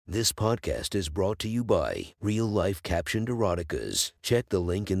This podcast is brought to you by Real Life Captioned Eroticas. Check the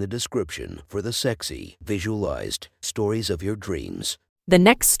link in the description for the sexy, visualized stories of your dreams. The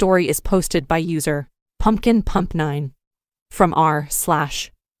next story is posted by user PumpkinPump9 from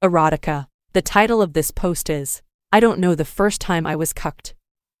r/erotica. The title of this post is, I don't know the first time I was cucked.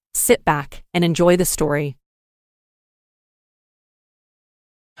 Sit back and enjoy the story.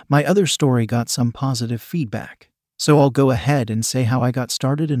 My other story got some positive feedback, so I'll go ahead and say how I got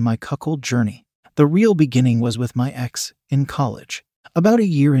started in my cuckold journey. The real beginning was with my ex in college. About a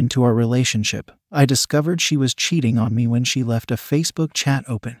year into our relationship, I discovered she was cheating on me when she left a Facebook chat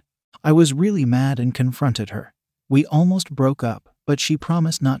open. I was really mad and confronted her. We almost broke up, but she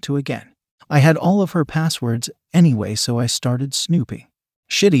promised not to again. I had all of her passwords anyway, so I started snooping.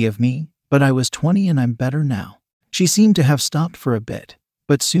 Shitty of me, but I was 20 and I'm better now. She seemed to have stopped for a bit,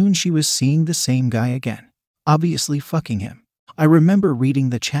 but soon she was seeing the same guy again. Obviously fucking him. I remember reading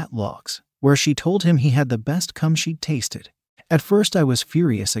the chat logs, where she told him he had the best cum she'd tasted. At first I was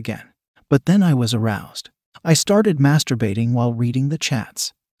furious again, but then I was aroused. I started masturbating while reading the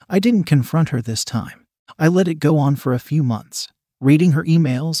chats. I didn't confront her this time. I let it go on for a few months, reading her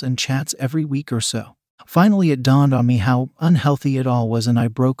emails and chats every week or so. Finally it dawned on me how unhealthy it all was and I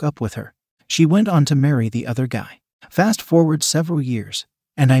broke up with her. She went on to marry the other guy. Fast forward several years,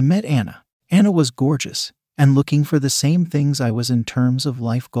 and I met Anna. Anna was gorgeous, and looking for the same things I was in terms of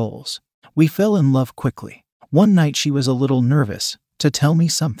life goals. We fell in love quickly. One night she was a little nervous to tell me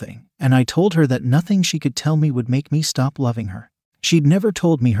something, and I told her that nothing she could tell me would make me stop loving her. She'd never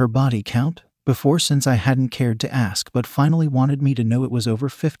told me her body count before since I hadn't cared to ask, but finally wanted me to know it was over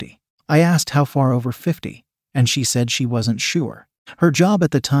 50. I asked how far over 50, and she said she wasn't sure. Her job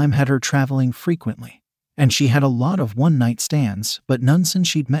at the time had her traveling frequently, and she had a lot of one-night stands, but none since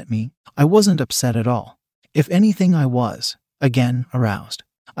she'd met me. I wasn't upset at all. If anything, I was, again, aroused.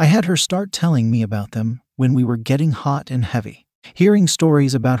 I had her start telling me about them when we were getting hot and heavy. Hearing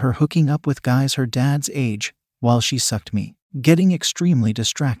stories about her hooking up with guys her dad's age while she sucked me, getting extremely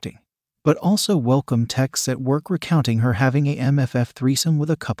distracting. But also welcome texts at work recounting her having a MFF threesome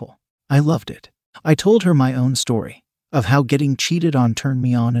with a couple. I loved it. I told her my own story of how getting cheated on turned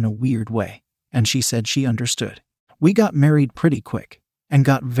me on in a weird way, and she said she understood. We got married pretty quick and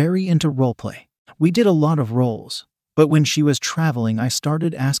got very into roleplay. We did a lot of roles, but when she was traveling I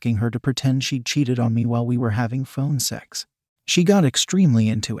started asking her to pretend she'd cheated on me while we were having phone sex. She got extremely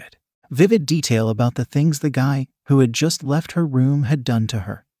into it. Vivid detail about the things the guy who had just left her room had done to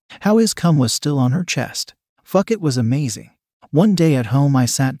her. How his cum was still on her chest. Fuck, it was amazing. One day at home I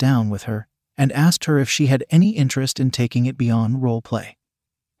sat down with her and asked her if she had any interest in taking it beyond roleplay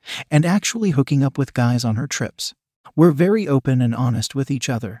and actually hooking up with guys on her trips. We're very open and honest with each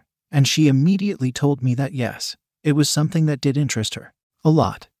other, and she immediately told me that yes, it was something that did interest her a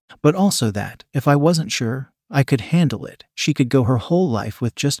lot, but also that, if I wasn't sure I could handle it, she could go her whole life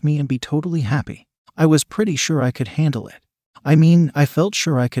with just me and be totally happy. I was pretty sure I could handle it. I felt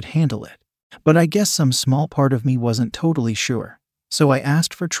sure I could handle it, but I guess some small part of me wasn't totally sure, so I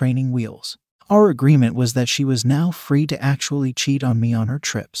asked for training wheels. Our agreement was that she was now free to actually cheat on me on her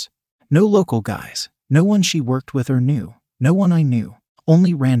trips. No local guys, no one she worked with or knew, no one I knew,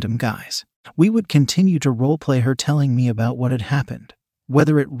 only random guys. We would continue to roleplay her telling me about what had happened,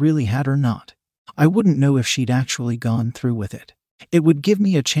 whether it really had or not. I wouldn't know if she'd actually gone through with it. It would give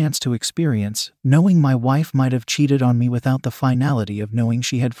me a chance to experience knowing my wife might have cheated on me without the finality of knowing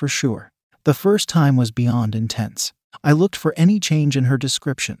she had for sure. The first time was beyond intense. I looked for any change in her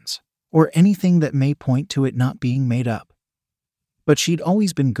descriptions, or anything that may point to it not being made up. But she'd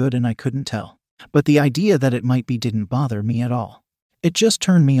always been good and I couldn't tell. But the idea that it might be didn't bother me at all. It just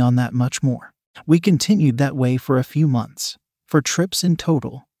turned me on that much more. We continued that way for a few months, for trips in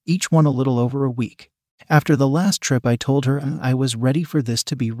total, each one a little over a week. After the last trip I told her I was ready for this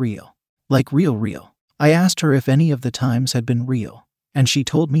to be real. Like real. I asked her if any of the times had been real, and she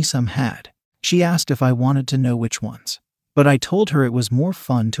told me some had. She asked if I wanted to know which ones, but I told her it was more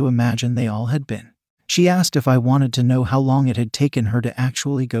fun to imagine they all had been. She asked if I wanted to know how long it had taken her to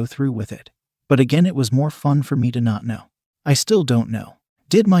actually go through with it, but again it was more fun for me to not know. I still don't know.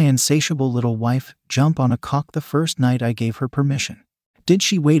 Did my insatiable little wife jump on a cock the first night I gave her permission? Did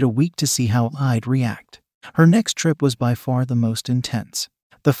she wait a week to see how I'd react? Her next trip was by far the most intense.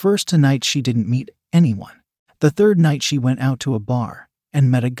 The first 2 nights she didn't meet anyone. The third night she went out to a bar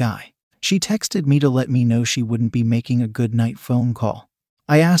and met a guy. She texted me to let me know she wouldn't be making a good night phone call.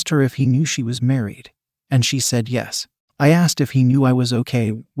 I asked her if he knew she was married, and she said yes. I asked if he knew I was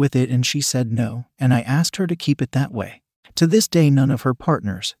okay with it, and she said no, and I asked her to keep it that way. To this day, none of her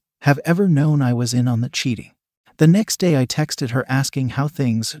partners have ever known I was in on the cheating. The next day I texted her asking how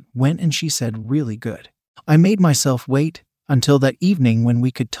things went and she said really good. I made myself wait until that evening when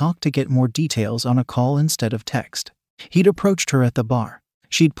we could talk to get more details on a call instead of text. He'd approached her at the bar.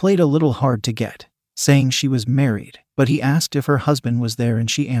 She'd played a little hard to get, saying she was married, but he asked if her husband was there and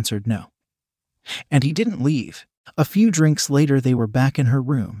she answered no. And he didn't leave. A few drinks later they were back in her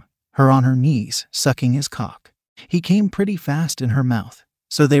room, her on her knees, sucking his cock. He came pretty fast in her mouth,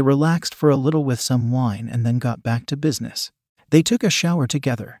 so they relaxed for a little with some wine and then got back to business. They took a shower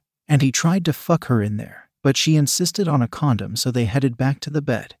together, and he tried to fuck her in there, but she insisted on a condom, so they headed back to the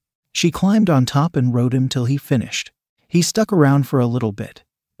bed. She climbed on top and rode him till he finished. He stuck around for a little bit,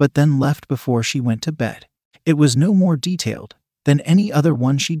 but then left before she went to bed. It was no more detailed than any other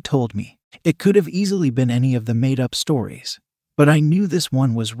one she'd told me. It could have easily been any of the made-up stories, but I knew this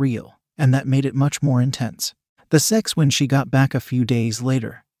one was real, and that made it much more intense. The sex when she got back a few days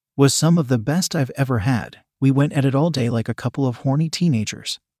later was some of the best I've ever had. We went at it all day like a couple of horny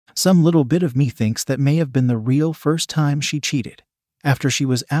teenagers. Some little bit of me thinks that may have been the real first time she cheated, after she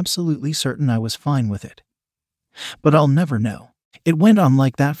was absolutely certain I was fine with it. But I'll never know. It went on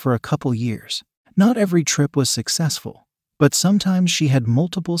like that for a couple years. Not every trip was successful, but sometimes she had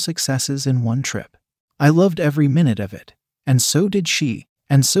multiple successes in one trip. I loved every minute of it, and so did she,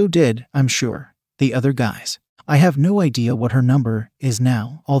 and so did, I'm sure, the other guys. I have no idea what her number is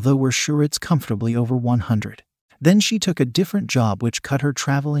now, although we're sure it's comfortably over 100. Then she took a different job which cut her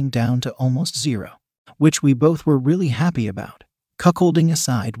traveling down to almost zero, which we both were really happy about. Cuckolding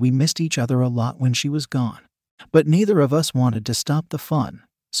aside, we missed each other a lot when she was gone. But neither of us wanted to stop the fun,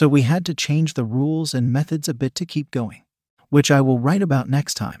 so we had to change the rules and methods a bit to keep going, which I will write about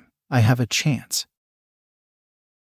next time I have a chance.